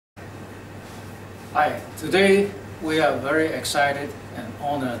Hi, today we are very excited and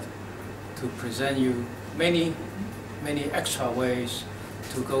honored to present you many extra ways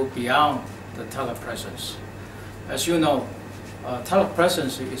to go beyond the telepresence. As you know,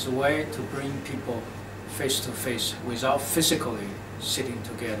 telepresence is a way to bring people face to face without physically sitting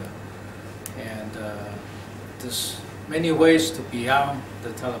together. And there's many ways to beyond the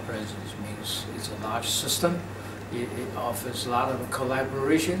telepresence. Means it's a large system. It offers a lot of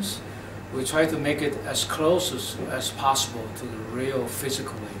collaborations. We try to make it as close as possible to the real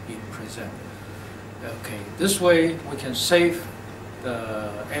physically being present. Okay, this way we can save the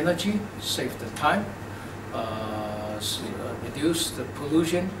energy, save the time, reduce the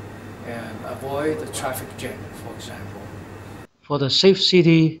pollution, and avoid the traffic jam, for example. For the Safe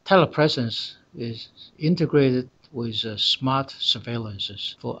City, telepresence is integrated with smart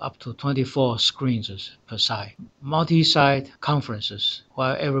surveillances for up to 24 screens per site, multi-site conferences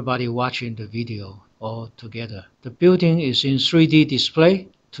while everybody watching the video all together. The building is in 3D display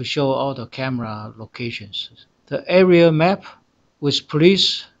to show all the camera locations. The area map with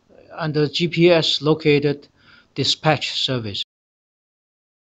police under GPS located dispatch service.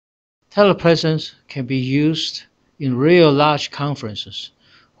 Telepresence can be used in real large conferences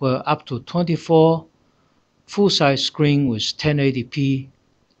where up to 24 full-size screen with 1080p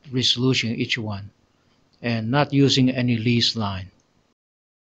resolution each one, and not using any lease line.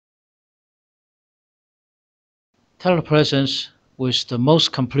 Telepresence with the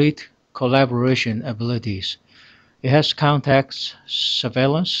most complete collaboration abilities. It has contacts,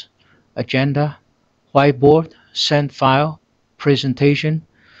 surveillance, agenda, whiteboard, send file, presentation,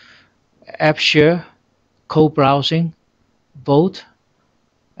 app share, co-browsing, vote,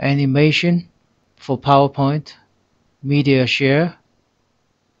 animation for PowerPoint, media share.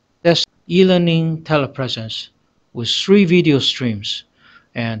 That's e-learning telepresence with 3 video streams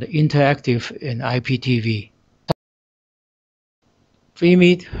and interactive in IPTV.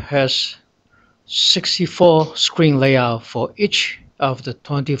 VMEET has 64 screen layout for each of the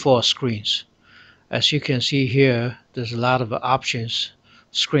 24 screens. As you can see here, there's a lot of options.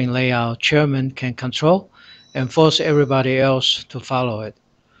 Screen layout chairman can control and force everybody else to follow it.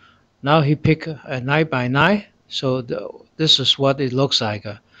 Now he picked a 9x9, so this is what it looks like.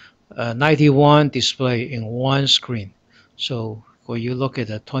 91 display in one screen. So when you look at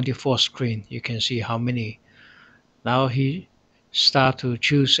the 24 screen, you can see how many. Now he start to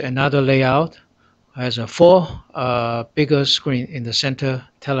choose another layout. Has a 4 bigger screen in the center,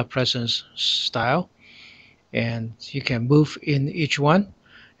 telepresence style, and you can move in each one.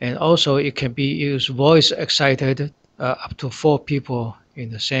 And also it can be used voice excited up to 4 people in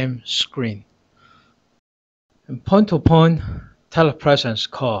the same screen. And point-to-point telepresence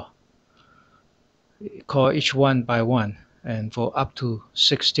call each one by one, and for up to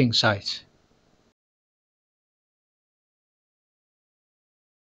 16 sites.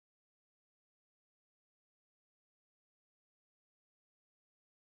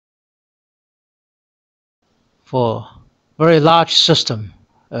 For very large system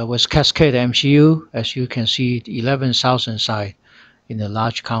with cascade MCU, as you can see, 11,000 sites in a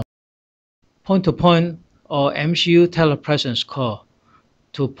large count. Point-to-point or MCU telepresence call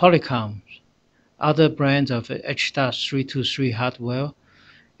to Polycom, other brands of H.323 hardware,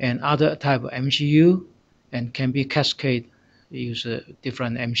 and other type of MCU, and can be cascade, use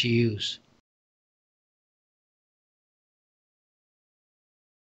different MCUs.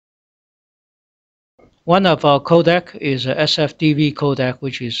 One of our codec is a SFDV codec,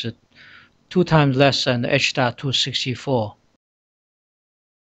 which is 2 times less than H.264.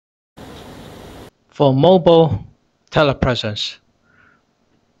 For mobile telepresence,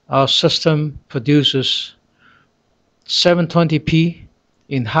 our system produces 720p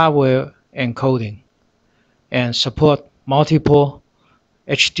in hardware encoding and support multiple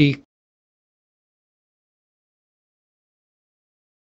HD